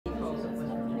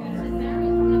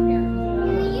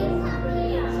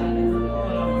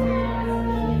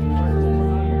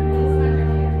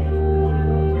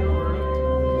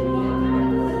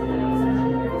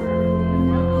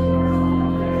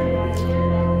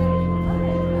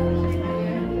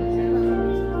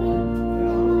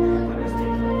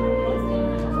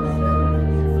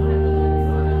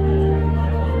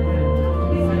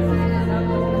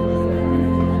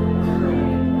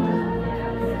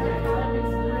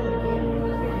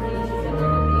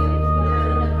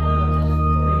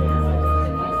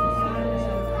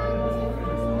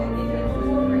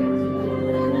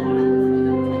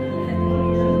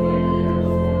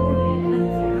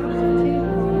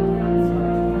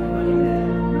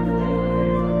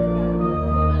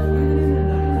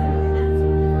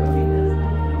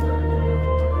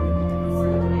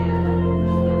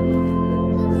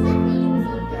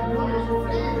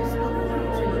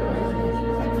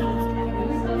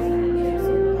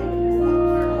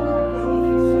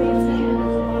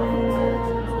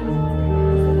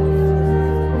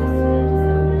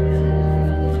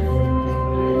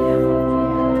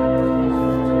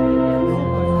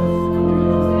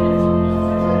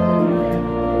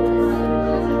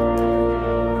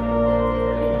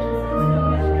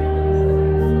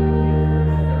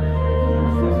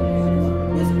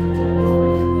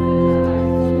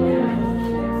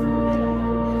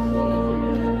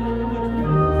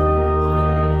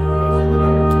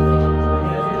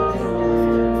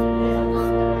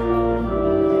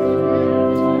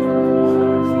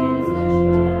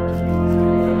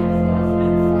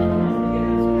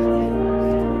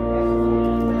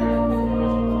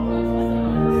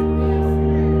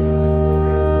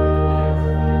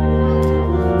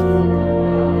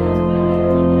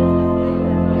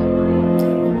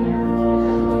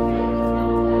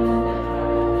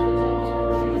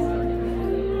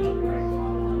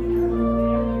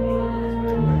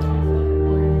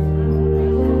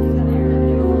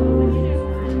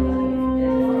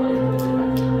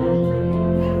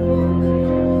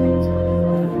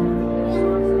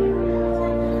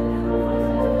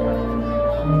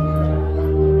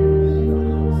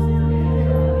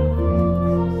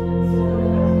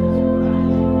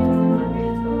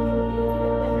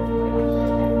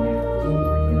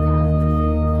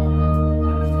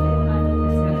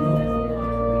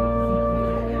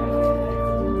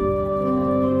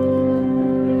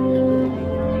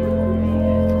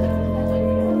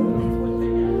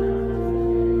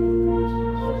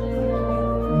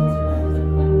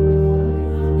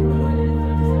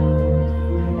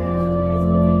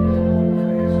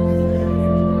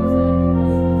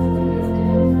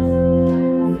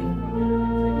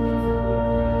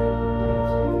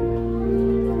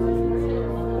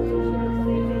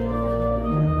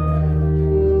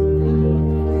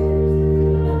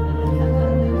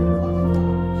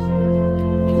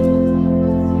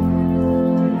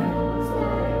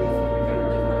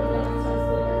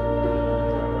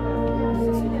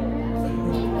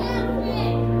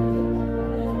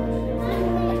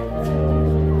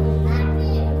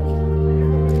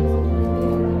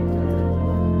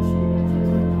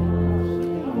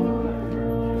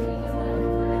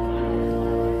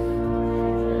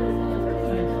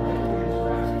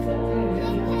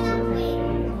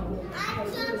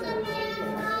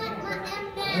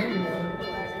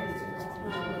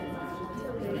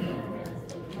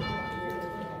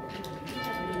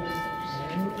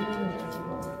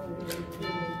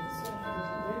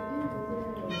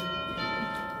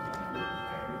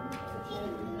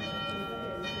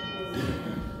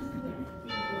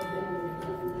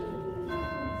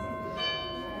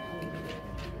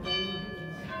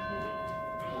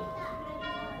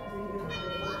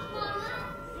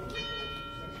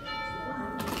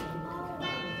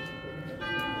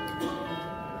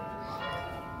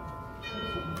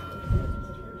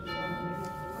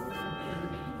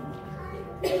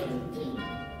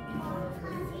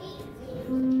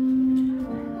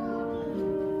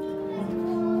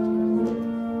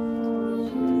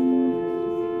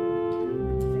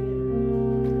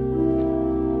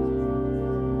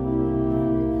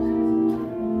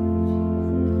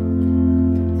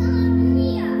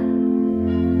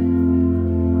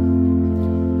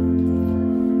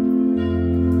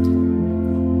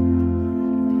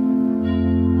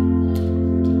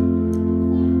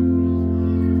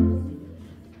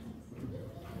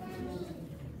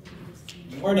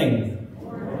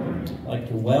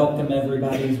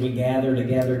as we gather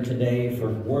together today for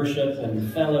worship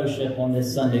and fellowship on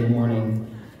this Sunday morning.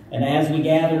 And as we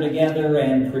gather together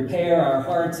and prepare our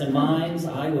hearts and minds,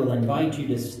 I will invite you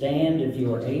to stand if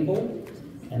you are able,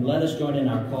 and let us join in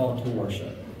our call to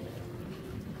worship.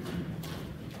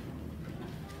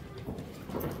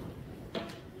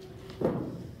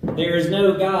 There is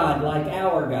no God like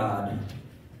our God.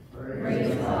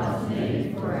 Praise God's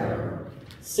name forever.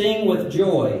 Sing with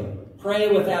joy,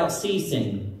 pray without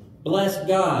ceasing. Bless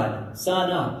God,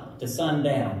 sun up to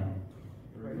sundown.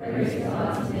 Praise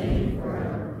God's name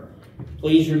forever.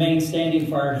 Please remain standing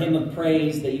for our hymn of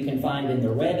praise that you can find in the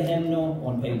red hymnal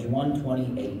on page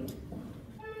 128.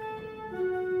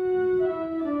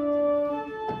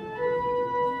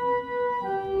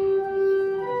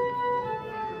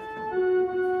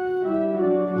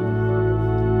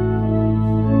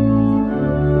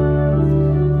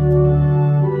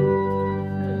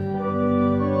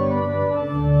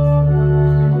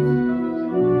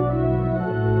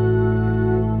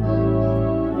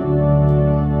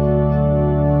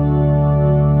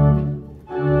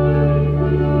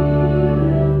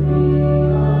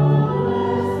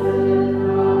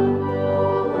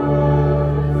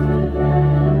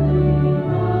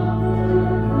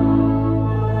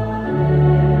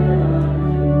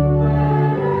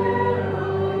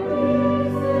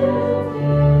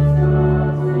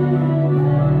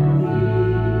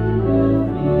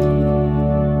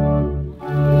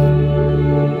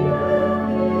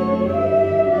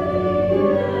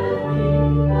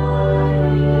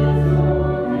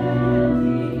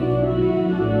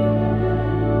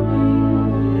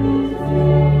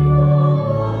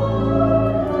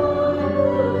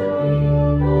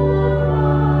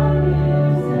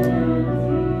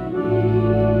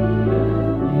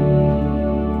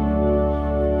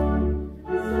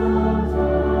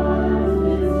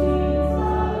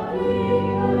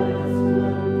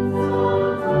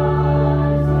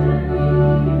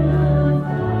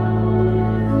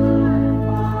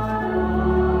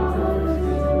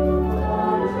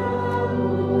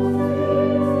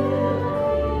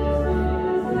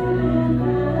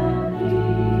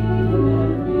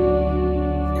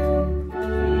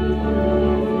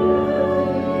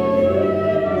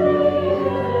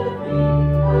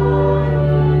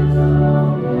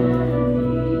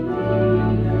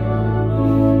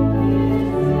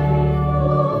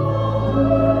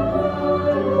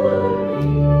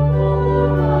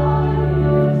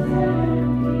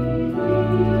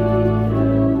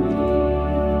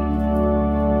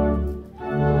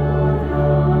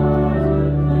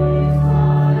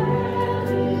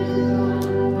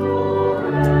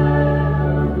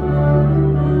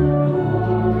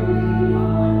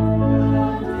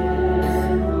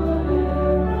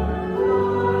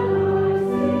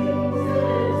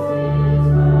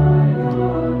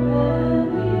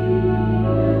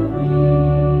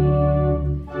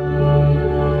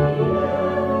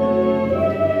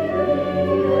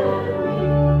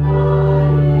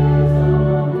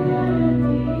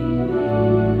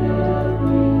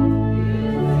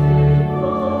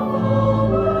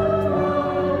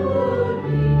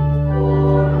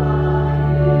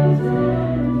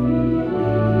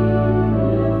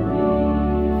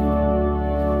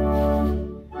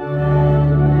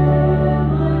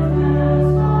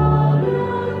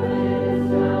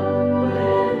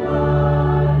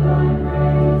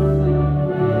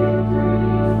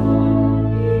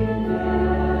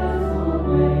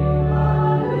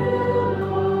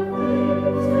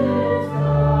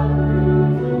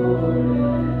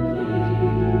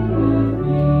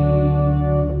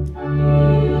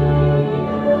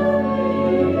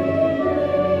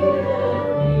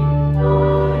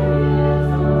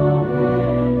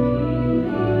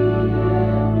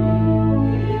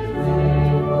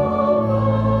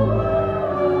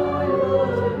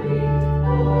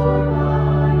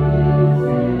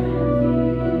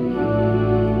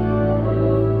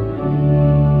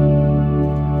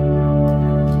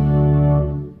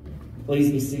 Please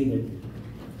be seated.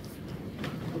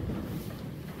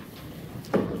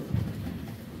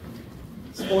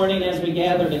 This morning, as we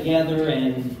gather together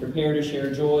and prepare to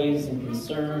share joys and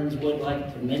concerns, would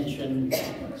like to mention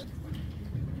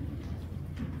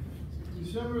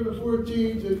December the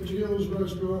 14th at Jill's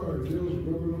Restaurant, or Jill's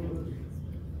Bourbon.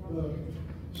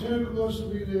 Santa Claus will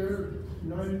be there,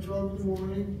 9 to 12 in the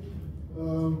morning.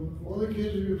 All the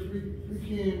kids will get free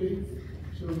candy,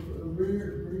 so bring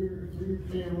your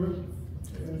camera,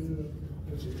 and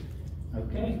that's it.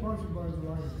 Okay. Sponsored by the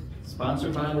Lions.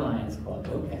 Sponsored by Lions Club.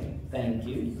 Okay, thank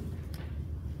you.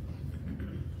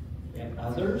 And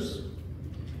others?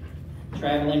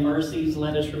 Traveling mercies,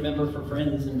 let us remember for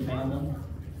friends and family.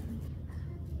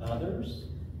 Others?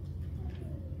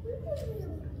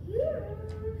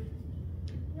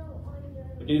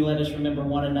 But do let us remember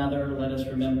one another. Let us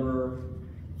remember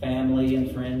family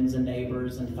and friends and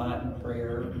neighbors and thought and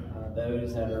prayer,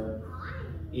 those that are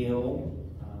ill,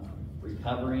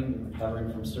 recovering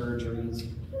from surgeries.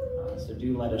 So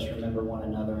do let us remember one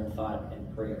another in thought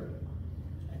and prayer.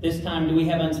 At this time, do we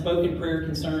have unspoken prayer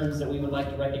concerns that we would like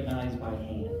to recognize by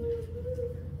hand?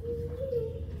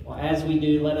 Well, as we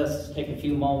do, let us take a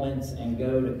few moments and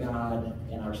go to God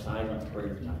in our silent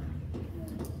prayer time.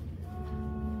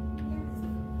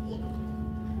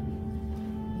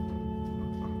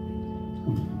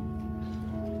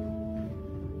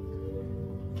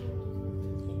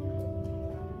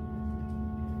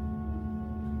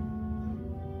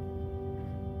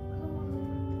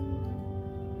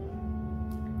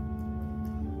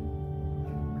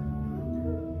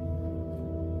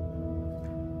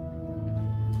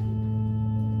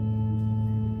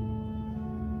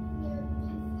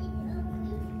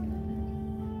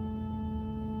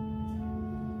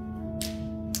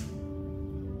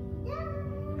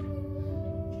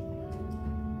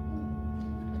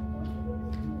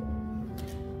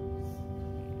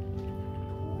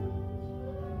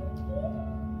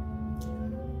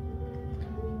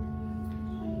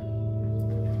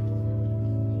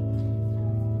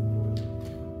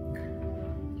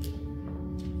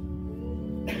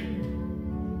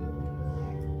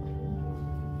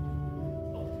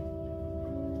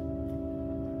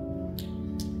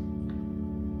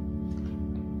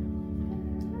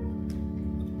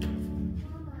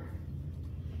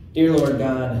 Dear Lord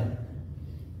God,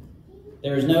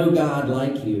 there is no God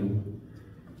like you.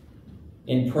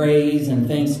 In praise and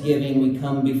thanksgiving we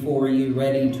come before you,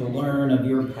 ready to learn of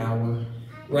your power,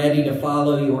 ready to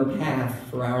follow your path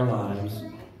for our lives.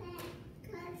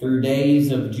 Through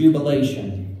days of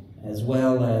jubilation as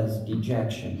well as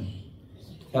dejection,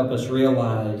 help us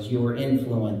realize your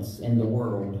influence in the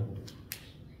world.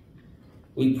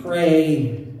 We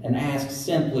pray and ask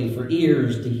simply for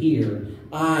ears to hear,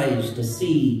 eyes to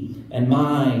see, and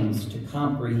minds to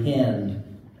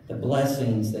comprehend the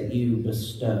blessings that you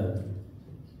bestow.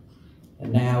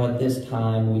 And now at this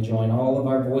time, we join all of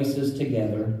our voices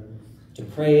together to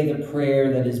pray the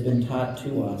prayer that has been taught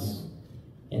to us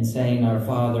in saying, Our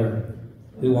Father,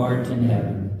 who art in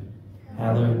heaven,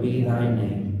 hallowed be thy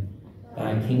name.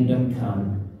 Thy kingdom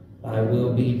come, thy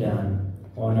will be done,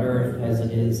 on earth as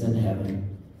it is in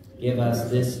heaven. Give us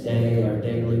this day our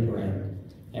daily bread,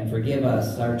 and forgive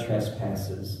us our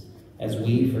trespasses, as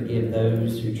we forgive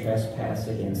those who trespass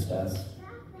against us.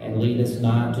 And lead us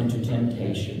not into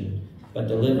temptation, but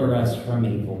deliver us from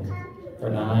evil.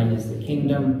 For thine is the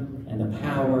kingdom, and the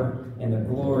power, and the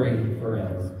glory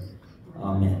forever.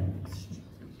 Amen.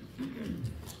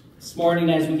 This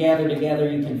morning, as we gather together,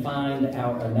 you can find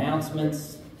our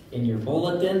announcements in your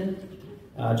bulletin.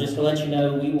 Just to let you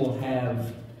know, we will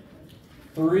have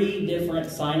 3 different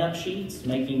sign-up sheets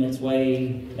making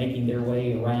their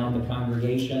way around the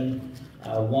congregation.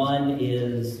 One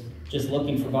is just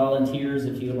looking for volunteers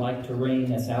if you would like to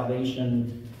ring a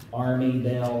Salvation Army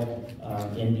bell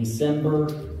in December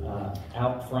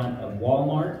out front of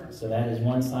Walmart. So that is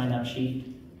one sign-up sheet.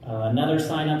 Another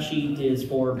sign-up sheet is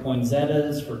for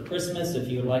poinsettias for Christmas. If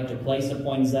you would like to place a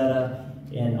poinsettia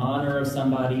in honor of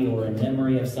somebody or in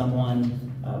memory of someone,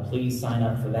 please sign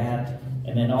up for that.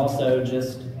 And then also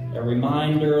just a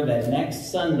reminder that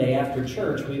next Sunday after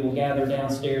church, we will gather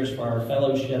downstairs for our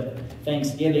fellowship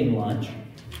Thanksgiving lunch.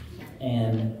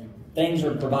 And things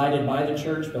are provided by the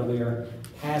church, but we are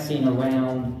passing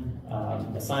around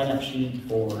a sign-up sheet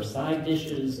for side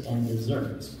dishes and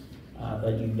desserts.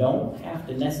 But you don't have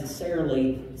to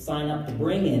necessarily sign up to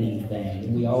bring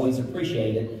anything. We always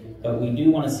appreciate it, but we do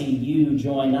want to see you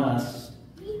join us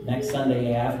next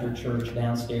Sunday after church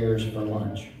downstairs for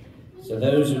lunch. So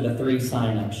those are the 3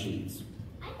 sign-up sheets.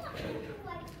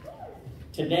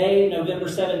 Today, November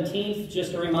 17th,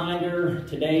 just a reminder,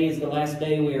 today is the last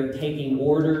day we are taking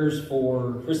orders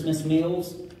for Christmas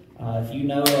meals. If you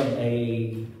know of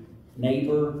a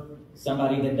neighbor,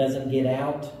 somebody that doesn't get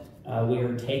out, we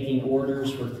are taking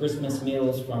orders for Christmas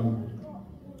meals from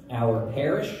our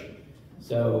parish.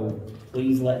 So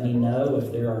please let me know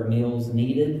if there are meals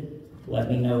needed. Let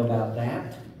me know about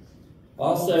that.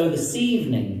 Also, this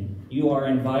evening, you are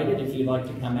invited, if you'd like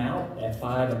to come out, at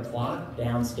 5 o'clock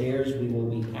downstairs. We will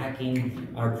be packing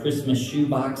our Christmas shoe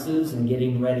boxes and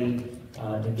getting ready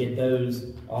to get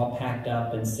those all packed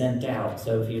up and sent out.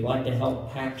 So if you'd like to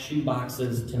help pack shoe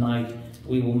boxes tonight,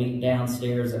 we will meet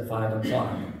downstairs at 5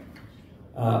 o'clock.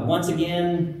 Once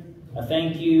again, a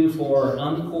thank you for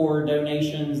UMCOR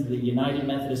donations, the United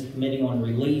Methodist Committee on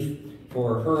Relief,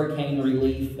 for hurricane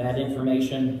relief. That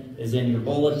information is in your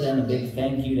bulletin. A big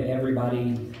thank you to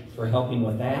everybody for helping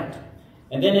with that.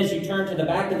 And then as you turn to the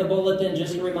back of the bulletin,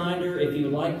 just a reminder, if you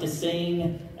would like to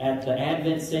sing at the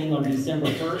Advent Sing on December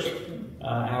 1st,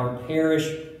 our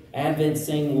parish Advent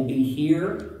Sing will be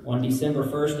here on December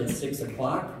 1st at 6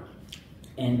 o'clock.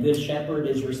 And Good Shepherd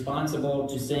is responsible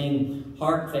to sing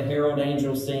Hark the Herald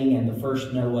Angels Sing and the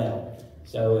First Noel.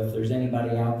 So if there's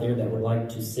anybody out there that would like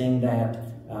to sing that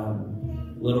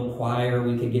little choir,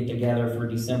 we could get together for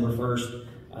December 1st.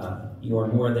 You are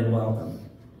more than welcome.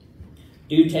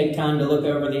 Do take time to look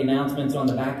over the announcements on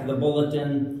the back of the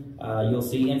bulletin. You'll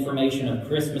see information of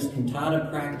Christmas cantata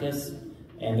practice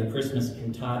and the Christmas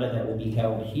cantata that will be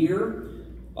held here.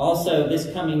 Also,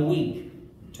 this coming week,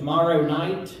 tomorrow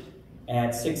night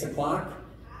at 6 o'clock,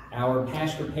 our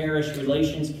Pastor Parish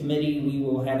Relations Committee, we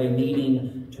will have a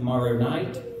meeting tomorrow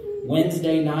night.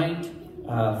 Wednesday night,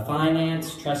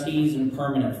 Finance, Trustees, and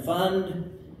Permanent Fund.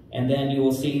 And then you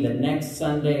will see that next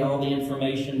Sunday, all the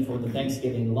information for the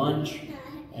Thanksgiving lunch.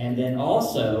 And then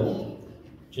also,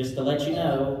 just to let you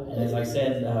know, and as I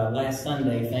said last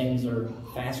Sunday, things are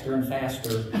faster and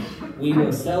faster. We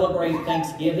will celebrate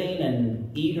Thanksgiving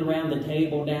and eat around the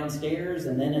table downstairs,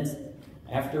 and then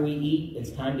after we eat,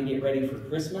 it's time to get ready for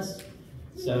Christmas.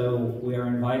 So we are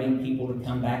inviting people to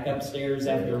come back upstairs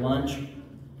after lunch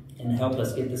and help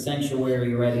us get the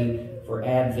sanctuary ready for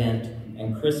Advent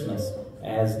and Christmas,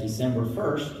 as December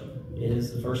 1st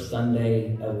is the first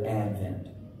Sunday of Advent.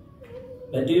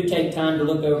 But do take time to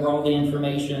look over all the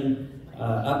information,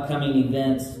 upcoming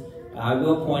events. I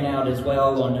will point out as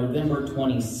well, on November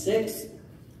 26th,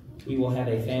 we will have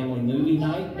a family movie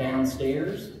night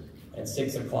downstairs at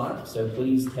 6 o'clock. So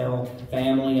please tell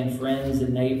family and friends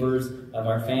and neighbors of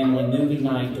our family movie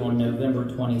night on November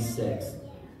 26th.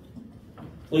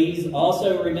 Please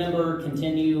also remember,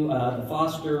 continue the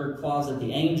foster closet,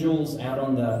 the angels, out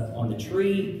on the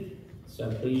tree. So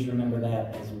please remember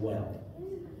that as well.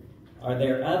 Are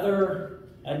there other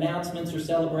announcements or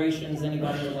celebrations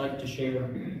anybody would like to share?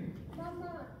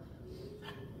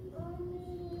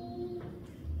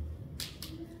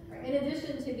 In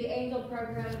addition to the angel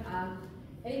program,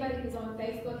 anybody who's on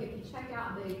Facebook, if you check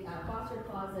out the foster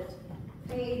closet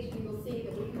page, you will see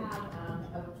that we have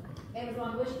an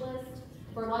Amazon wish list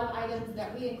for a lot of items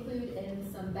that we include in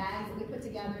some bags that we put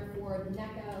together for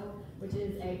NECO, which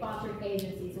is a fostering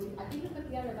agency. So I think we put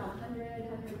together about 100,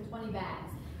 120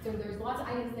 bags. So there's lots of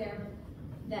items there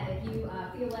that if you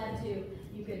feel led to,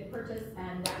 you could purchase,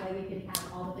 and that way we can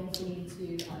have all the things we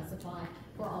need to supply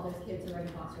for all those kids who are in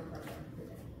the foster program.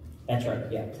 That's right,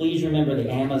 yeah. Please remember the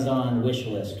Amazon wish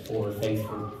list for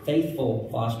Faithful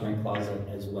Fostering Closet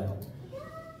as well.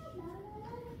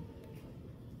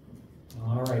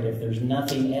 All right, if there's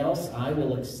nothing else, I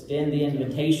will extend the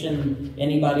invitation.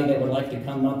 Anybody that would like to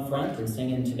come up front and sing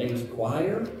in today's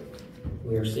choir,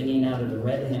 we are singing out of the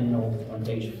red hymnal on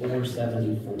page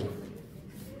 474.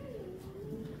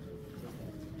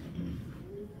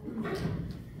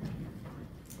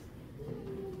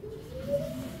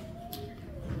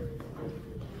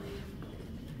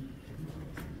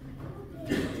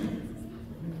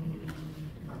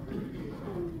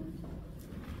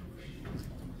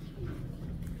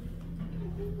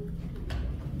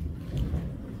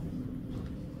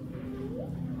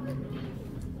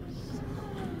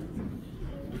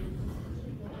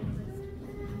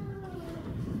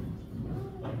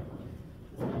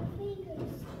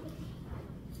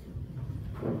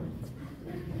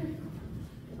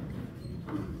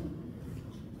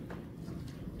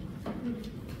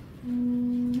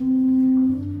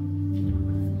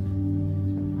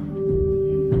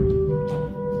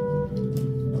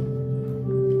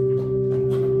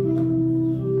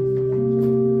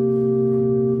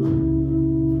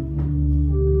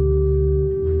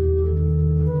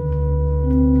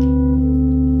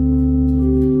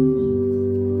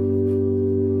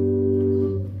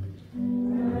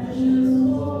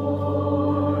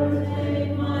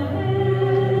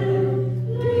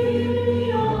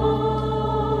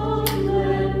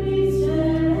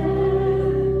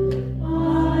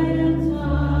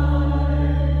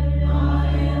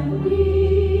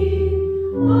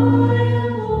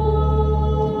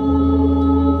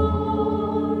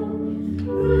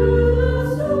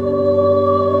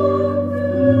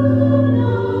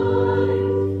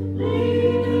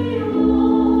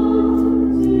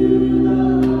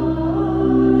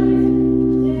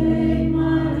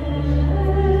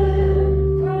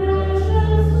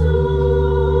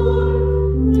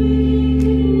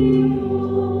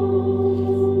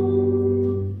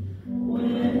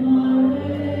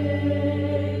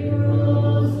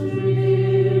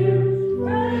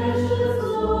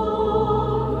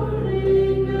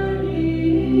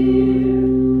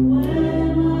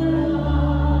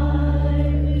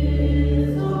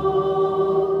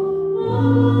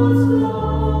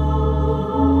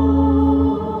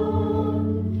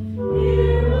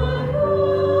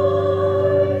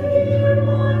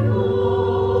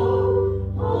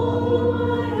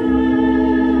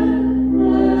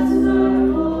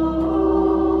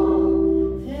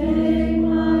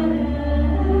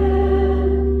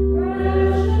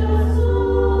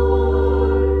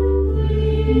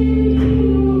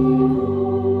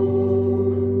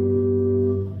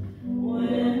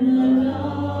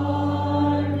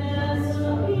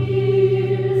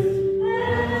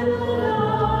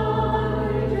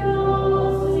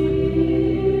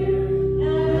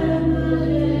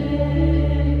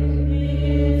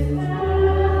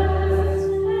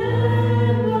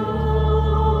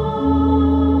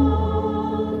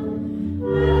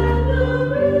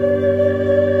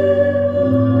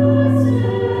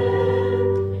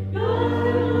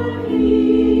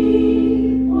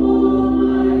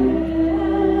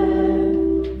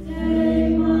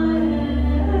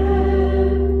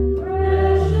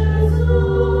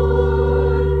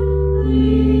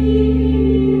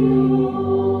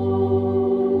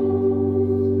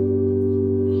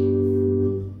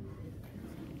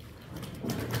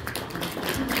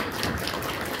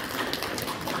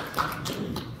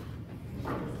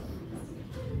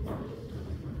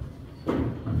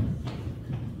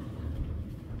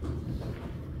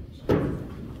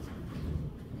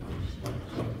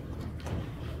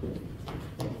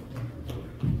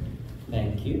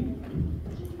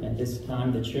 this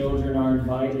time, the children are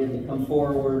invited to come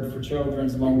forward for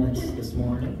children's moments this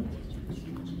morning.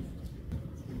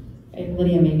 And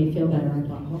Lydia made me feel better. I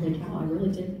thought, holy cow, I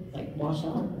really did like wash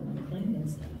up and clean and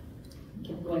stuff.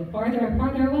 Keep going farther and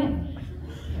farther away.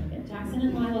 Okay, Jackson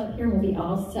and Lila up here will be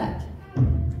all set.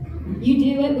 You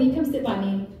do it. Will you come sit by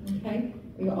me? Okay.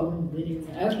 We go, oh, Lydia's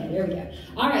okay. There we go.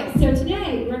 All right. So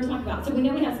today we're going to talk about. So we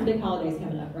know we have some big holidays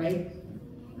coming up, right?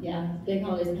 Yeah, big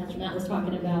holidays. Pastor Matt was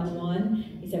talking about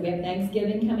one. He said we have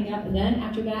Thanksgiving coming up, and then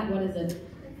after that, what is it?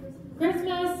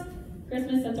 Christmas.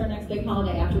 Christmas, that's our next big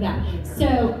holiday after that.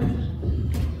 So,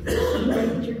 you ready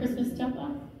to put your Christmas stuff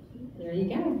on? There you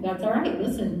go. That's all right.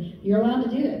 Listen, you're allowed to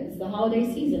do it. It's the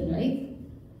holiday season, right?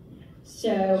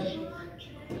 So,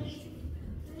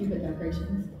 you put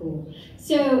decorations? Cool.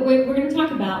 So, we're going to talk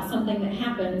about something that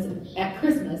happens at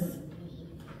Christmas.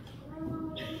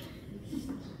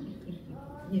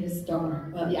 You need a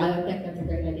star. Well, yeah, I think that's a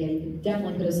great idea. You can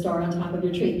definitely put a star on top of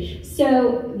your tree.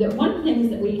 So one of the things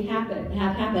that we have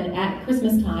happen at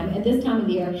Christmas time, at this time of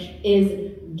the year,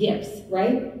 is gifts,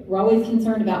 right? We're always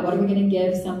concerned about what are we going to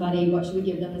give somebody, what should we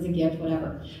give them as a gift,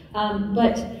 whatever. And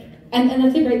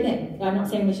that's a great thing. I'm not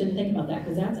saying we shouldn't think about that,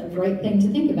 because that's a great thing to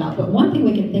think about. But one thing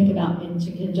we can think about in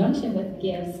conjunction with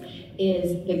gifts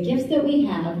is the gifts that we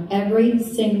have every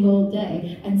single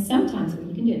day. And sometimes,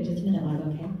 you can do it in just a minute,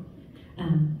 Lila, okay?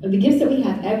 The gifts that we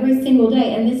have every single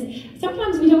day, and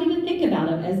sometimes we don't even think about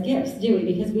them as gifts, do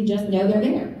we? Because we just know they're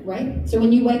there, right? So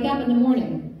when you wake up in the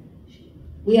morning,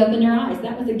 we open our eyes.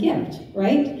 That was a gift,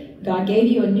 right? God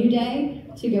gave you a new day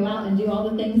to go out and do all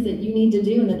the things that you need to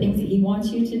do and the things that He wants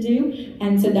you to do.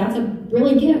 And so that's a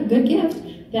really good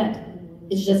gift that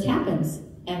it just happens.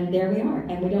 And there we are.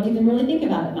 And we don't even really think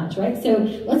about it much, right? So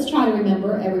let's try to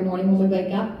remember every morning when we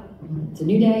wake up, it's a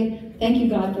new day. Thank you,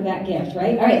 God, for that gift,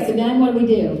 right? All right, so then what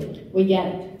do? We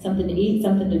get something to eat,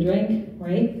 something to drink,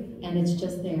 right? And it's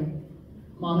just there.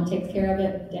 Mama takes care of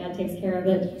it. Dad takes care of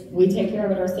it. We take care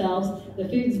of it ourselves. The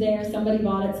food's there. Somebody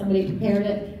bought it. Somebody prepared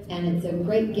it. And it's a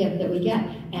great gift that we get.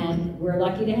 And we're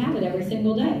lucky to have it every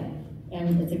single day.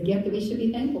 And it's a gift that we should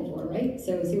be thankful for, right?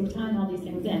 So we're tying all these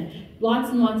things in. Lots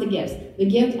and lots of gifts. The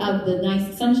gift of the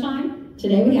nice sunshine.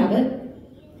 Today we have it.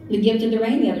 The gift of the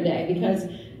rain the other day, because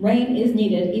rain is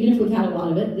needed, even if we've had a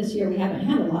lot of it. This year we haven't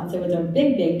had a lot, so it's a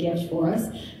big, big gift for us.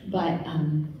 But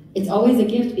it's always a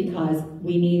gift because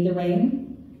we need the rain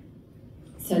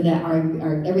so that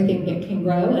our everything that can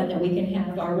grow and that we can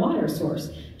have our water source.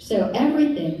 So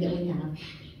everything that we have,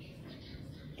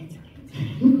 it's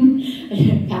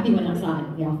okay. Happy went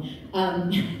outside, y'all.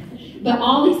 But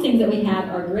all these things that we have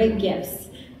are great gifts.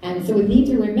 And so we need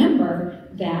to remember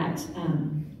that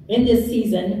in this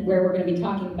season, where we're going to be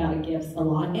talking about gifts a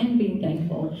lot and being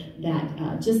thankful,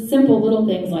 that just simple little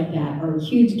things like that are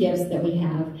huge gifts that we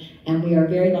have, and we are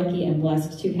very lucky and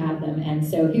blessed to have them. And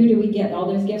so who do we get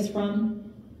all those gifts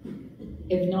from?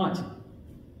 If not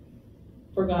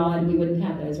for God, we wouldn't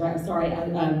have those, right? Sorry,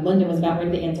 Linda was about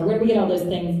ready to answer. Where do we get all those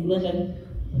things, Linda?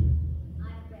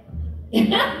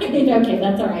 Okay,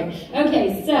 that's all right.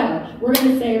 Okay, so we're going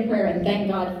to say a prayer and thank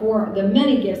God for the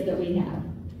many gifts that we have.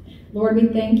 Lord, we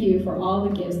thank you for all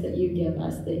the gifts that you give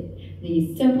us,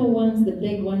 the simple ones, the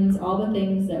big ones, all the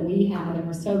things that we have, and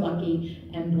we're so lucky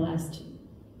and blessed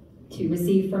to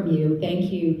receive from you.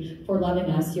 Thank you for loving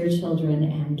us, your children,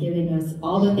 and giving us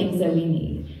all the things that we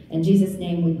need. In Jesus'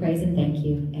 name we praise and thank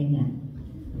you. Amen.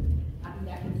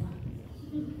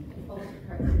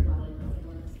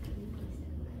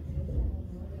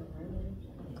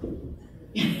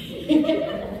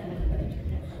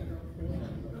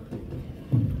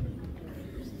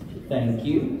 Thank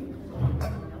you.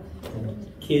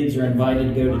 Kids are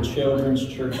invited to go to children's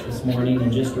church this morning.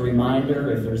 And just a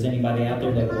reminder, if there's anybody out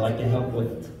there that would like to help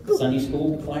with Sunday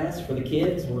school class for the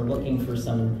kids, we're looking for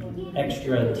some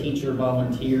extra teacher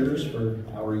volunteers for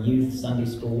our youth Sunday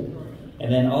school.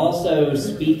 And then also,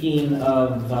 speaking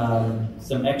of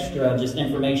some extra just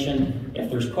information, if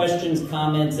there's questions,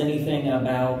 comments, anything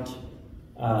about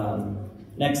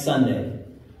next Sunday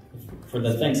for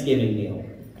the Thanksgiving meal,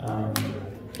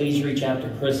 please reach out to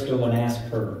Crystal and ask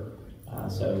her.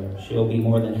 So she'll be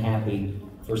more than happy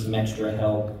for some extra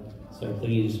help. So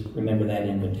please remember that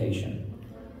invitation.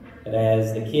 But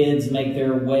as the kids make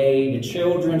their way to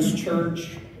children's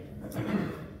church,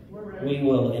 we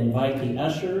will invite the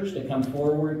ushers to come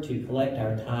forward to collect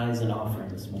our tithes and offering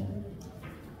this morning.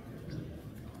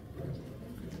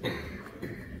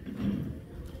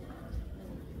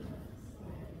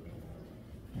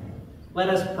 Let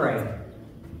us pray.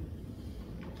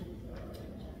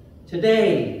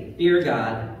 Today, dear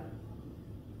God,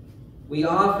 we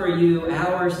offer you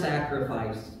our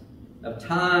sacrifice of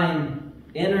time,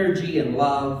 energy, and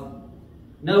love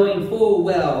knowing full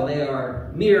well they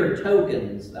are mere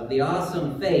tokens of the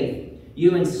awesome faith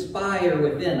you inspire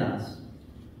within us.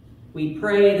 We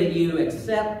pray that you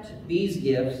accept these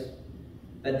gifts,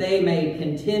 that they may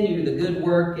continue the good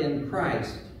work in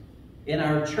Christ, in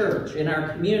our church, in our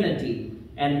community,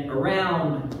 and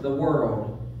around the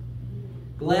world.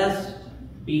 Blessed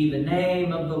be the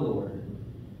name of the Lord.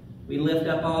 We lift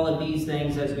up all of these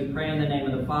things as we pray in the name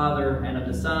of the Father, and of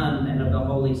the Son, and of the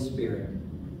Holy Spirit.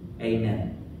 Amen.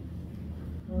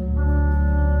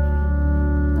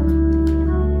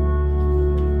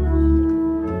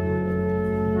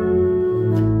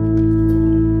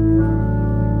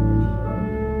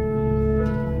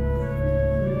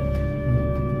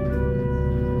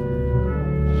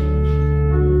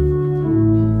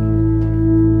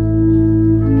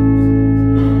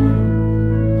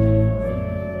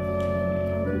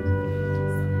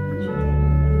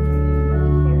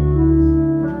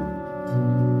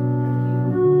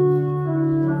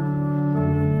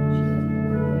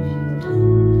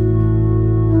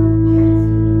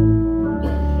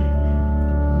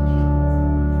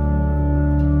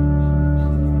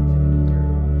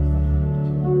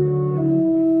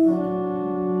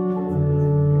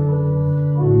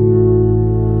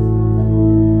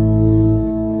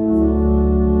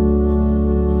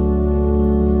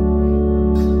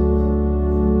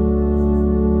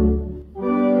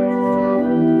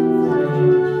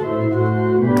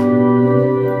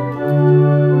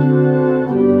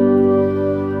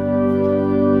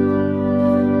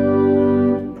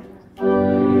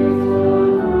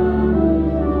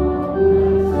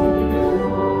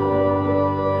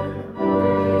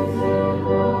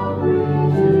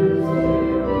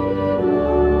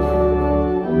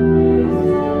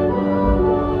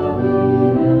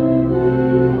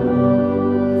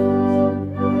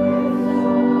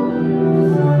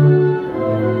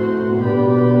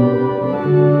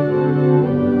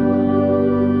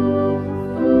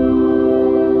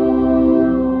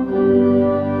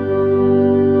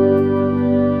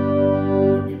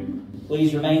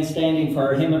 Standing for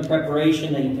our hymn of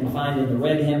preparation that you can find in the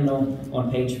red hymnal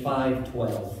on page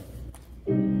 512.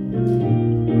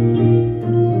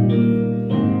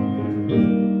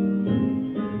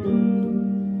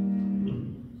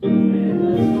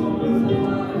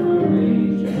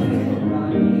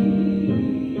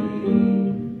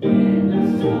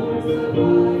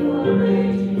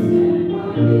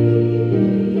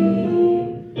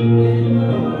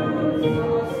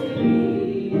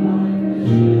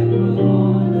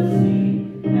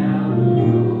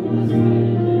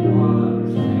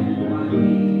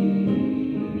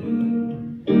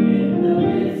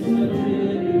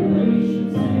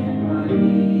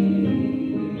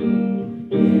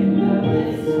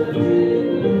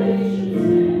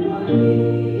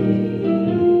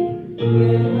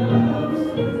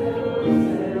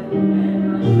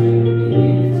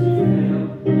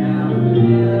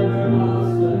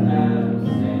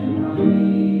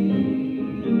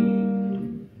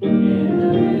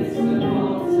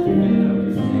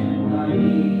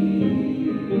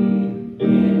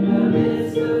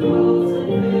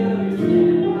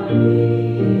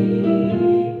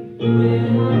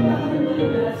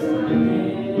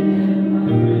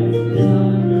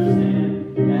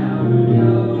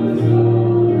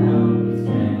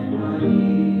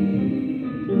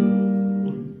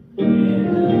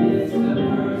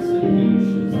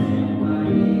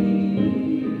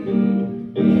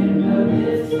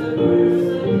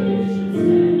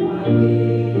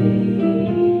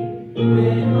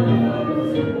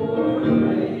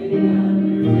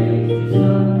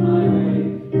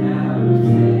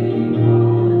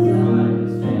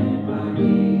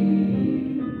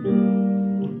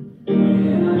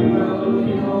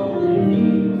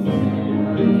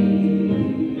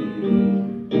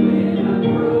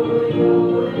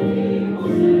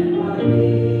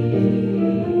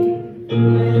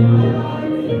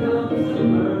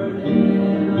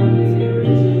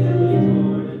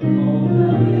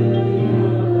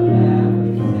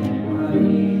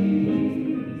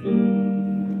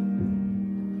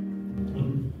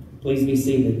 Please be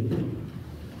seated.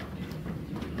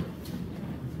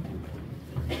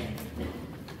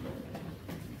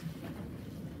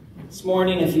 This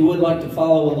morning, if you would like to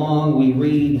follow along, we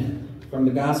read from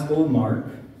the Gospel of Mark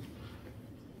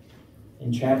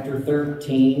in chapter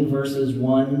 13, verses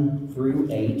 1 through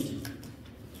 8.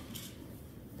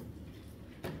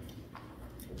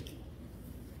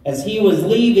 As he was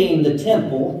leaving the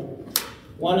temple,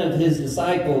 one of his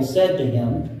disciples said to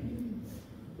him,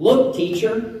 "Look,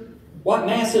 teacher, what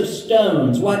massive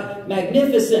stones, what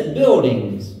magnificent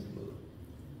buildings.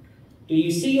 Do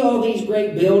you see all these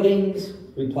great buildings?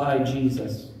 replied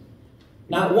Jesus.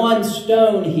 "Not one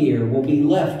stone here will be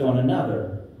left on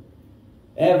another.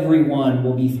 Everyone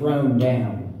will be thrown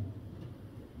down."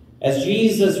 As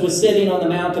Jesus was sitting on the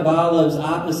Mount of Olives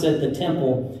opposite the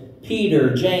temple,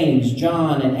 Peter, James,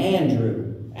 John, and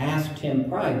Andrew asked him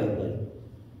privately,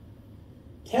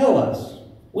 "Tell us,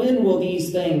 when will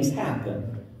these things happen?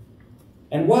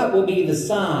 And what will be the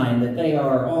sign that they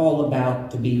are all about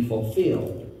to be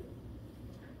fulfilled?"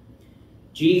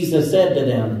 Jesus said to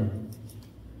them,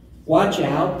 "Watch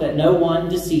out that no one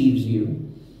deceives you.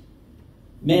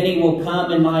 Many will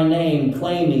come in my name,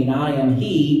 claiming I am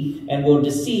he, and will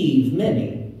deceive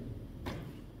many.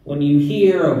 When you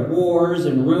hear of wars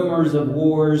and rumors of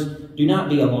wars, do not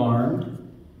be alarmed.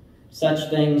 Such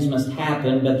things must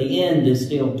happen, but the end is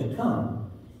still to come.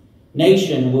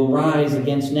 Nation will rise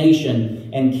against nation,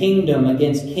 and kingdom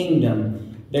against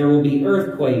kingdom. There will be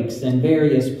earthquakes in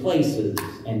various places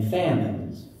and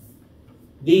famines.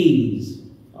 These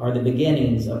are the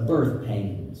beginnings of birth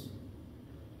pains."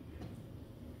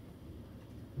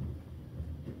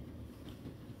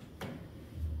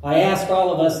 I ask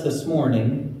all of us this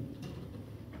morning,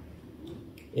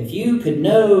 if you could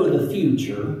know the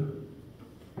future,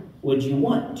 would you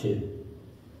want to?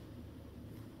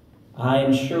 I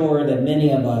am sure that many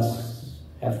of us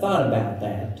have thought about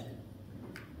that.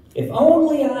 If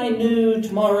only I knew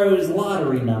tomorrow's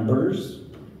lottery numbers,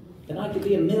 then I could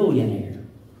be a millionaire.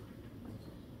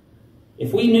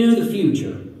 If we knew the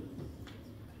future,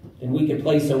 then we could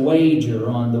place a wager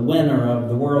on the winner of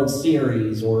the World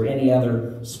Series or any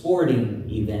other sporting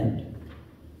event.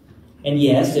 And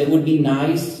yes, it would be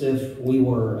nice if we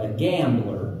were a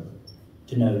gambler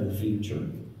to know the future.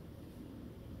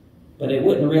 But it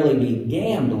wouldn't really be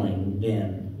gambling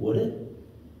then, would it?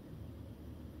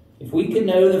 If we could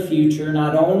know the future,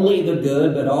 not only the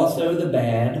good, but also the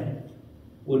bad,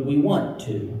 would we want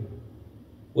to?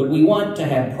 Would we want to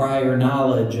have prior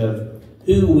knowledge of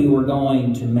who we were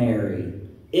going to marry,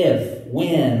 if,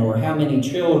 when, or how many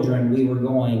children we were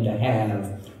going to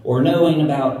have, or knowing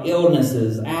about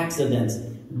illnesses, accidents,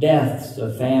 deaths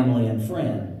of family and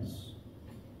friends?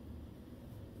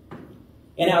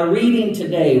 In our reading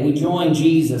today, we join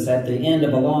Jesus at the end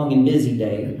of a long and busy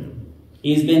day.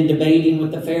 He's been debating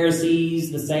with the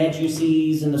Pharisees, the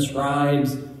Sadducees, and the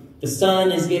scribes. The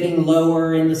sun is getting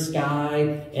lower in the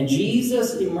sky, and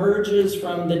Jesus emerges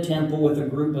from the temple with a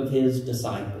group of his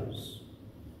disciples.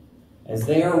 As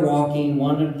they are walking,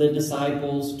 one of the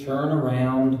disciples turns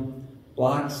around,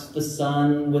 blocks the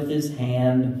sun with his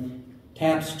hand,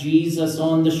 taps Jesus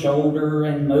on the shoulder,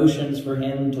 and motions for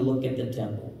him to look at the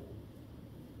temple.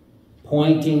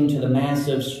 Pointing to the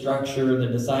massive structure, the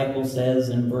disciple says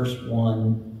in verse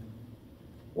 1,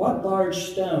 "What large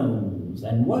stones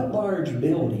and what large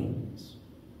buildings."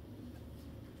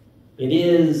 It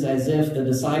is as if the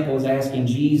disciple is asking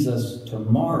Jesus to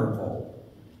marvel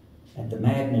at the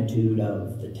magnitude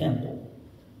of the temple.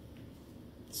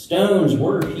 Stones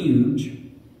were huge.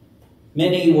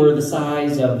 Many were the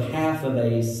size of half of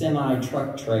a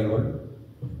semi-truck trailer.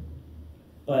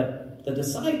 But the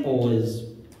disciple is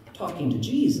talking to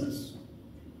Jesus.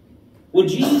 Would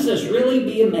Jesus really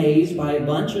be amazed by a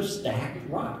bunch of stacked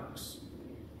rocks?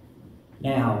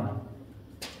 Now,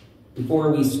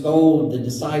 before we scold the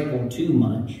disciple too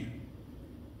much,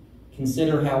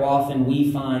 consider how often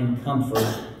we find comfort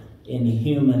in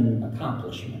human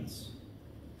accomplishments.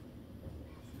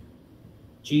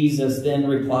 Jesus then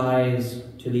replies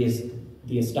to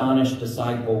the astonished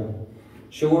disciple,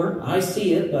 "Sure, I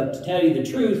see it, but to tell you the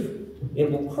truth,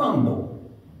 it will crumble."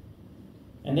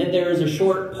 And then there is a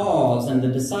short pause, and the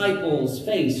disciple's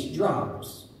face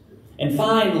drops. And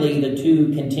finally, the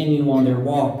two continue on their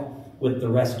walk with the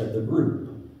rest of the group.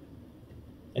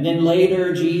 And then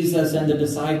later, Jesus and the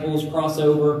disciples cross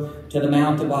over to the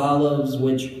Mount of Olives,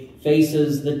 which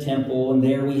faces the temple. And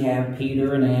there we have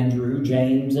Peter and Andrew,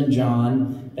 James and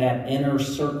John, that inner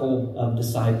circle of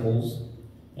disciples.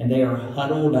 And they are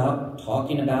huddled up,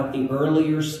 talking about the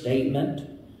earlier statement.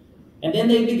 And then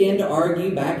they begin to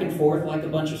argue back and forth like a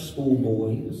bunch of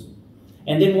schoolboys.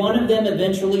 And then one of them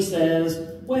eventually says,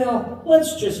 "Well,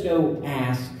 let's just go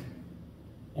ask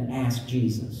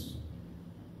Jesus."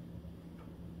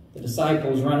 The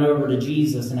disciples run over to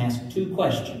Jesus and ask two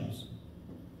questions.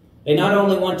 They not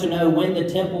only want to know when the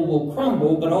temple will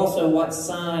crumble, but also what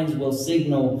signs will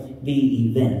signal the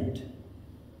event.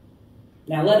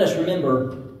 Now let us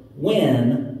remember,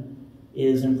 when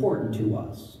is important to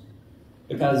us.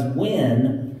 Because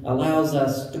when allows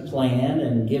us to plan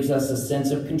and gives us a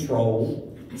sense of control.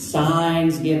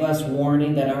 Signs give us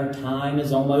warning that our time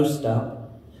is almost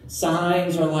up.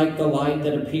 Signs are like the light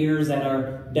that appears at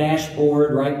our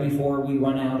dashboard right before we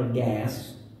run out of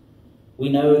gas. We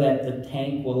know that the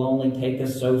tank will only take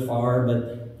us so far,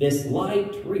 but this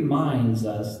light reminds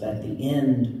us that the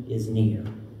end is near.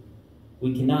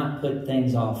 We cannot put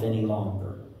things off any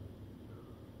longer.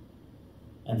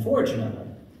 Unfortunately,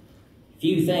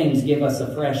 few things give us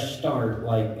a fresh start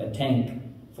like a tank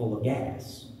full of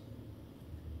gas.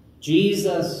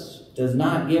 Jesus does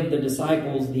not give the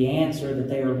disciples the answer that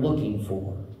they are looking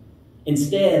for.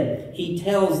 Instead, he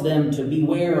tells them to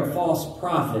beware of false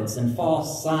prophets and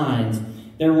false signs.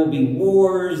 There will be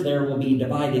wars, there will be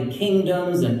divided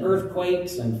kingdoms and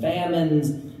earthquakes and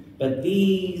famines, but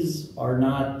these are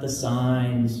not the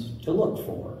signs to look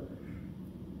for.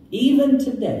 Even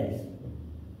today,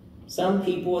 some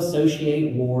people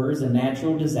associate wars and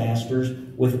natural disasters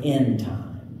with end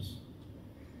times.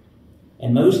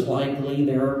 And most likely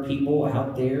there are people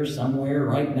out there somewhere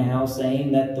right now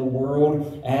saying that the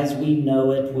world as we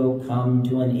know it will come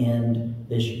to an end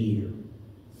this year.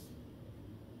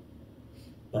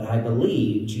 But I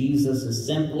believe Jesus is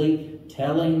simply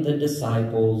telling the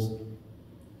disciples,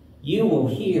 you will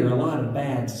hear a lot of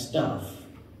bad stuff,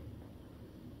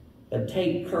 but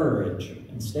take courage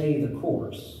and stay the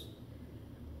course.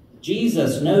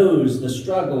 Jesus knows the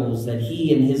struggles that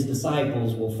he and his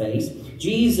disciples will face.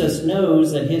 Jesus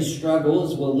knows that his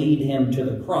struggles will lead him to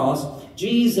the cross.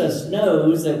 Jesus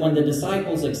knows that when the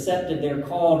disciples accepted their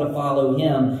call to follow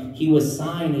him, he was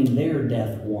signing their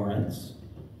death warrants.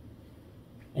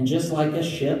 And just like a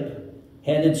ship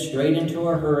headed straight into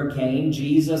a hurricane,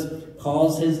 Jesus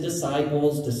calls his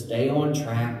disciples to stay on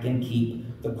track and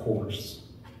keep the course.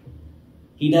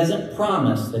 He doesn't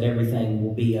promise that everything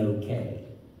will be okay.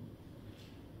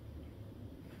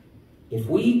 If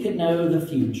we could know the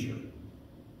future,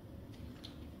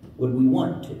 would we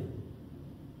want to?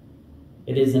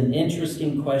 It is an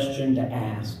interesting question to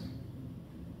ask,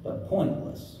 but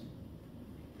pointless.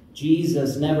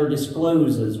 Jesus never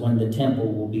discloses when the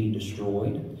temple will be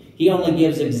destroyed. He only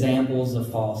gives examples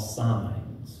of false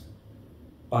signs.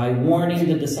 By warning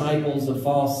the disciples of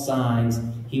false signs,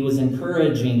 he was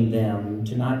encouraging them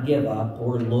to not give up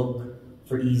or look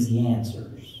for easy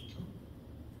answers.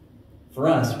 For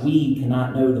us, we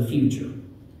cannot know the future.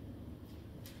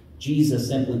 Jesus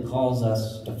simply calls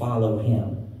us to follow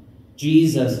him.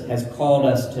 Jesus has called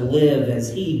us to live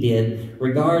as he did,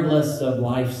 regardless of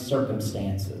life's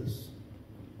circumstances.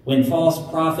 When false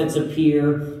prophets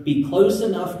appear, be close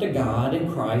enough to God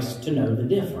and Christ to know the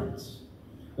difference.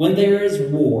 When there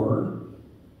is war,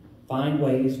 find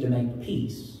ways to make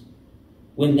peace.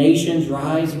 When nations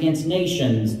rise against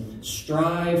nations,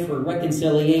 strive for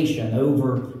reconciliation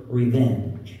over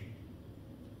revenge.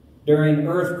 During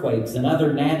earthquakes and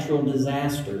other natural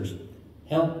disasters,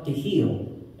 help to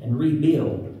heal and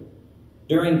rebuild.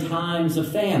 During times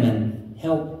of famine,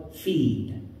 help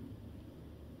feed.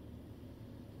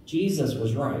 Jesus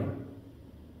was right.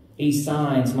 These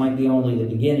signs might be only the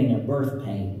beginning of birth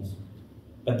pains,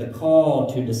 but the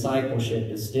call to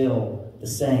discipleship is still the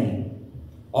same.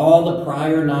 All the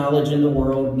prior knowledge in the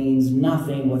world means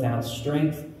nothing without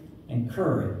strength and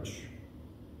courage.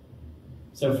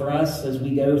 So for us, as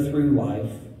we go through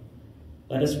life,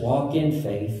 let us walk in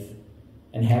faith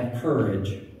and have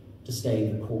courage to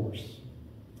stay the course.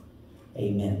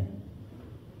 Amen.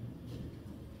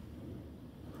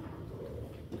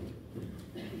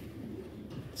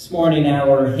 This morning,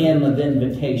 our hymn of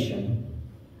invitation,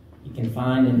 you can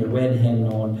find in the red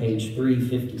hymnal on page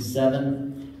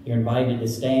 357. You're invited to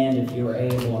stand if you are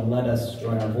able, and let us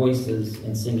join our voices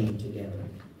in singing together.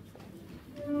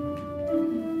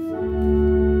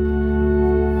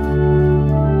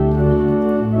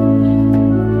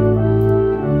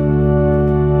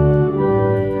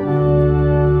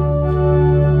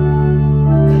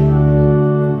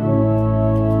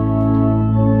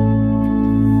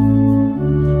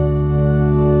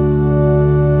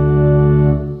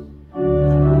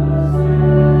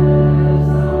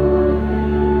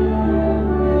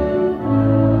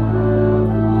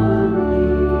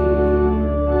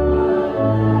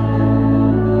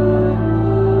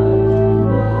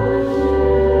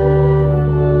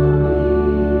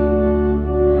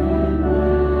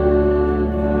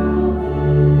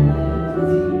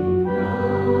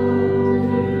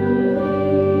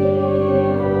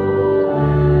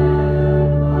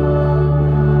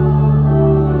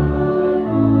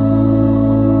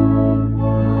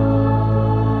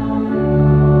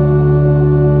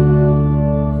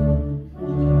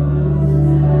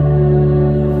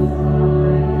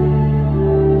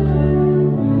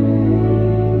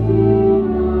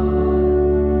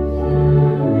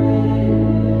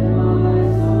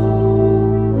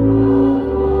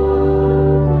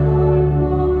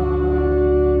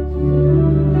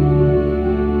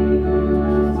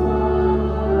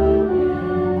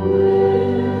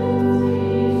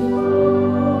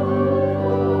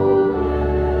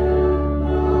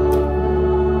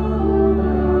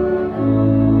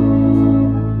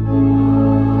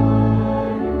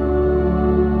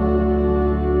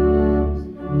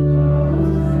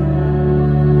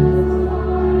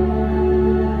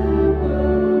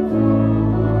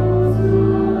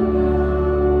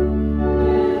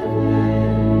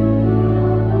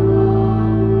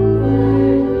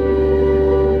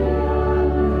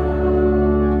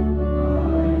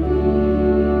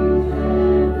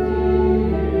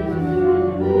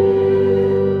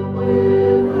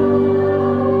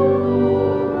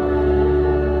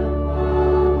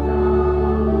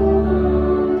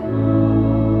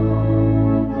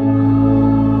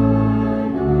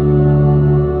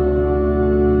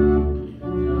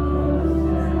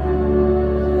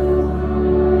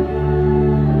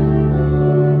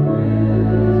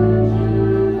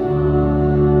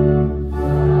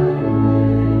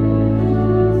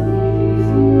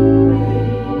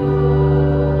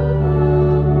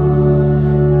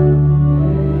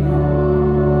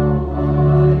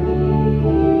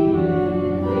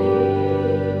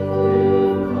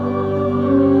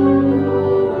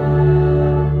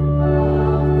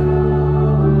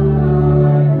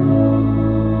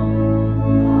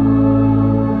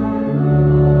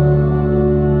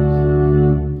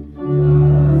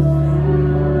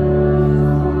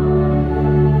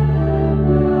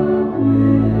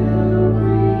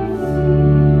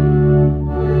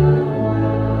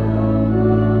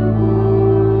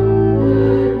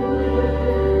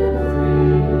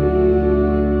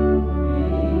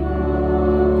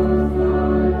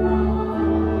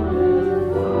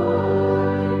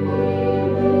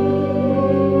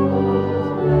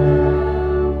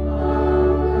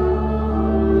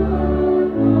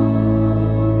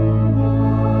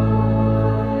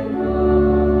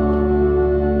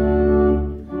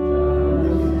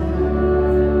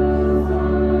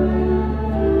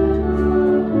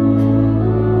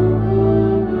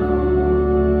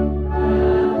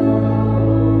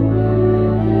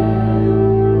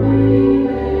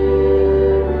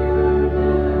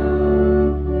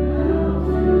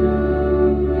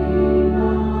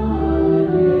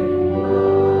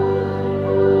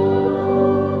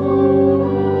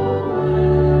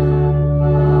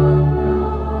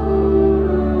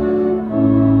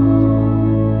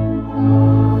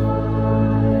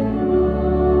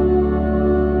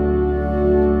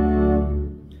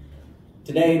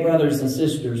 today, brothers and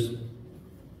sisters,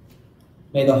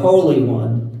 may the Holy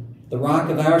One, the rock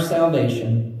of our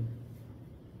salvation,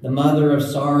 the mother of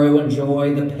sorrow and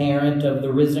joy, the parent of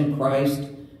the risen Christ,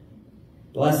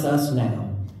 bless us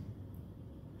now,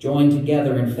 joined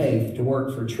together in faith to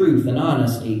work for truth and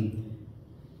honesty,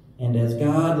 and as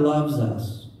God loves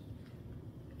us,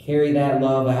 carry that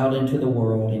love out into the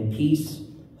world in peace,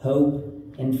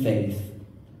 hope, and faith.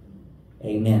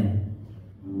 Amen.